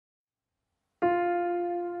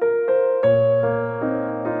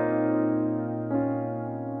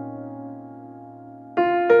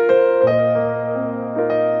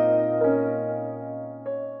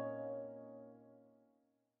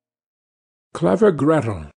Clever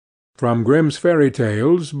Gretel. From Grimm's Fairy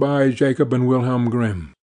Tales, by Jacob and Wilhelm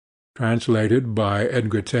Grimm. Translated by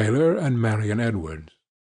Edgar Taylor and Marion Edwards.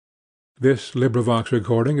 This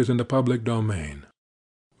recording is in the public domain.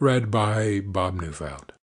 Read by Bob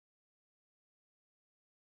Neufeld.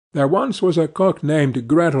 There once was a cook named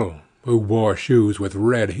Gretel, who wore shoes with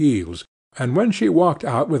red heels, and when she walked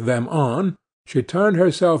out with them on, she turned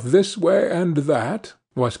herself this way and that,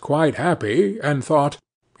 was quite happy, and thought,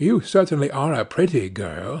 "You certainly are a pretty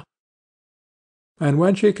girl." And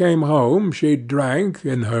when she came home she drank,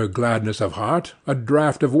 in her gladness of heart, a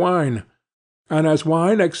draught of wine, and as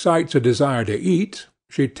wine excites a desire to eat,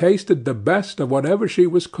 she tasted the best of whatever she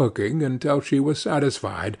was cooking until she was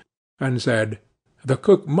satisfied, and said, "The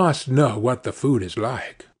cook must know what the food is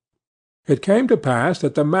like." It came to pass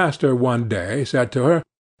that the master one day said to her,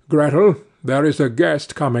 "Gretel, there is a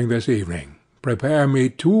guest coming this evening. Prepare me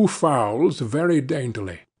 2 fowls very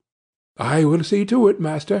daintily." "I will see to it,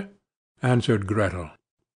 master," answered Gretel.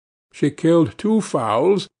 She killed 2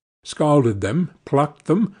 fowls, scalded them, plucked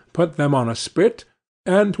them, put them on a spit,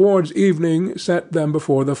 and towards evening set them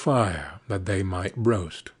before the fire, that they might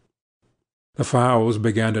roast. The fowls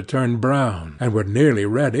began to turn brown, and were nearly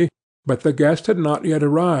ready, but the guest had not yet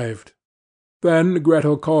arrived. Then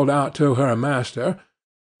Gretel called out to her master,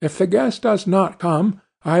 "If the guest does not come,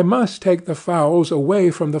 I must take the fowls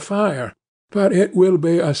away from the fire, but it will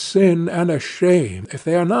be a sin and a shame if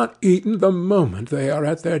they are not eaten the moment they are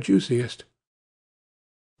at their juiciest."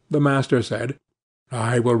 The master said,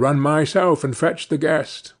 "I will run myself and fetch the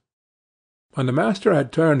guest." When the master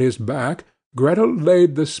had turned his back, Gretel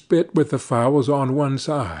laid the spit with the fowls on one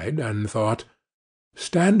side, and thought,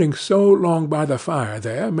 "Standing so long by the fire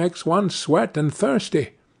there makes one sweat and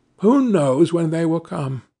thirsty. Who knows when they will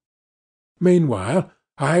come? Meanwhile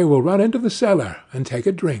I will run into the cellar and take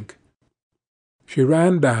a drink." She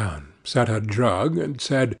ran down, set a jug, and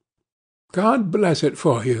said, "God bless it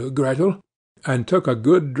for you, Gretel," and took a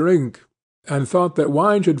good drink, and thought that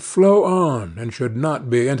wine should flow on and should not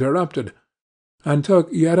be interrupted, and took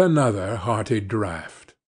yet another hearty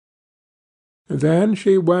draught. Then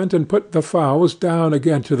she went and put the fowls down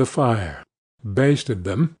again to the fire, basted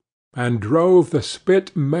them, and drove the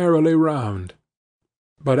spit merrily round.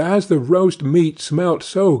 But as the roast meat smelt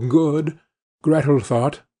so good, Gretel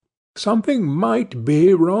thought, "Something might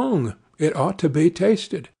be wrong. It ought to be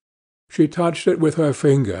tasted." She touched it with her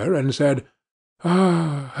finger, and said,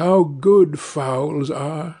 "Ah, how good fowls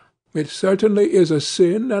are! It certainly is a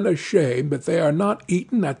sin and a shame that they are not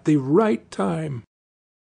eaten at the right time."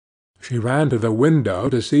 She ran to the window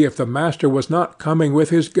to see if the master was not coming with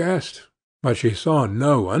his guest, but she saw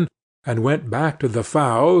no one, and went back to the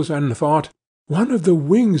fowls, and thought, "One of the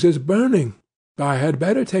wings is burning. I had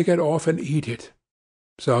better take it off and eat it."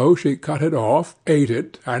 So she cut it off, ate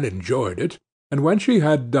it, and enjoyed it, and when she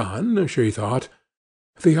had done, she thought,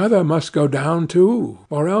 "The other must go down too,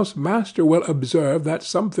 or else master will observe that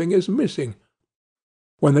something is missing."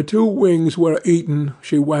 When the 2 wings were eaten,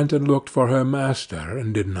 she went and looked for her master,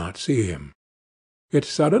 and did not see him. It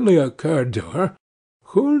suddenly occurred to her,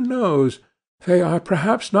 "Who knows? They are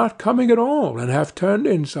perhaps not coming at all, and have turned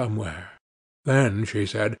in somewhere." Then she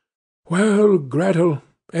said, "Well, Gretel,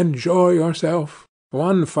 enjoy yourself.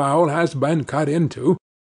 1 fowl has been cut into.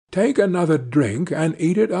 Take another drink, and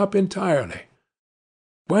eat it up entirely.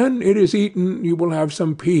 When it is eaten you will have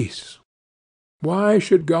some peace. Why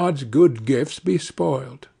should God's good gifts be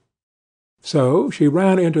spoiled?" So she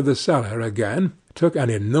ran into the cellar again, took an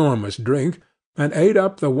enormous drink, and ate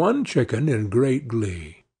up the 1 chicken in great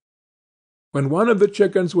glee. When one of the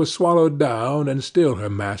chickens was swallowed down, and still her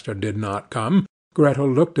master did not come, Gretel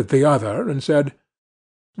looked at the other, and said,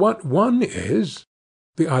 "What one is,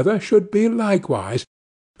 the other should be likewise.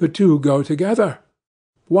 The 2 go together.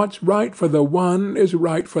 What's right for the one is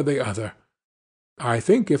right for the other. I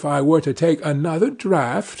think if I were to take another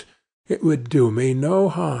draught, it would do me no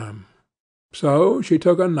harm." So she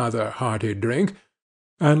took another hearty drink,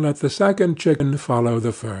 and let the 2nd chicken follow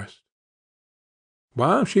the first.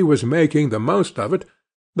 While she was making the most of it,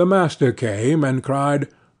 the master came and cried,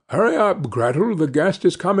 "Hurry up, Gretel, the guest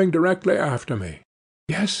is coming directly after me."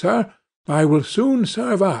 "Yes, sir, I will soon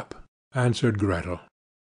serve up," answered Gretel.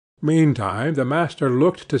 Meantime the master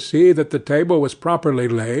looked to see that the table was properly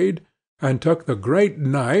laid, and took the great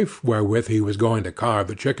knife wherewith he was going to carve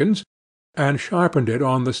the chickens, and sharpened it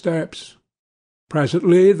on the steps.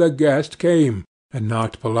 Presently the guest came, and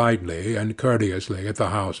knocked politely and courteously at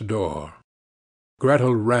the house door.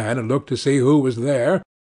 Gretel ran and looked to see who was there,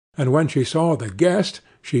 and when she saw the guest,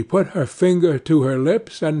 she put her finger to her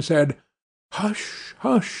lips, and said, "Hush,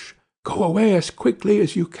 hush! Go away as quickly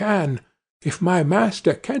as you can. If my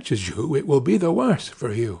master catches you, it will be the worse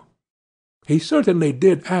for you. He certainly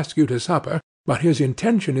did ask you to supper, but his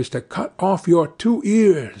intention is to cut off your 2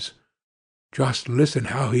 ears. Just listen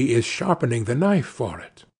how he is sharpening the knife for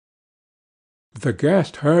it." The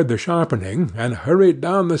guest heard the sharpening, and hurried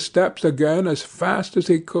down the steps again as fast as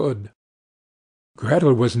he could.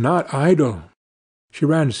 Gretel was not idle. She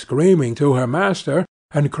ran screaming to her master,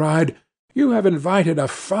 and cried, "You have invited a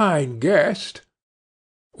fine guest."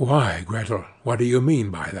 "Why, Gretel, what do you mean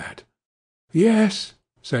by that?" "Yes,"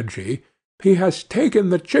 said she, "he has taken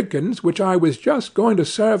the chickens which I was just going to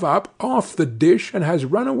serve up off the dish, and has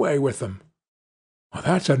run away with them."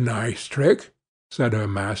 "That's a nice trick," said her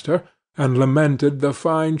master, and lamented the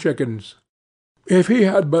fine chickens. "If he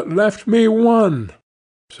had but left me one,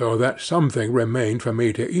 so that something remained for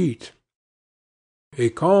me to eat." He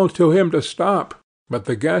called to him to stop, but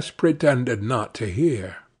the guest pretended not to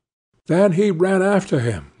hear. Then he ran after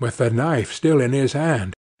him, with the knife still in his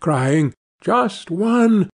hand, crying, "Just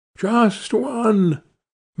one, just one,"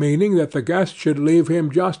 meaning that the guest should leave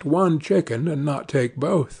him just one chicken, and not take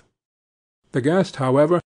both. The guest,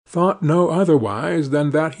 however, thought no otherwise than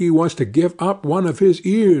that he was to give up one of his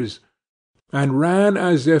ears, and ran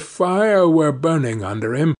as if fire were burning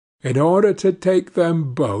under him, in order to take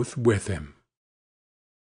them both with him.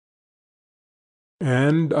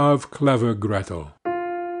 End of Clever Gretel.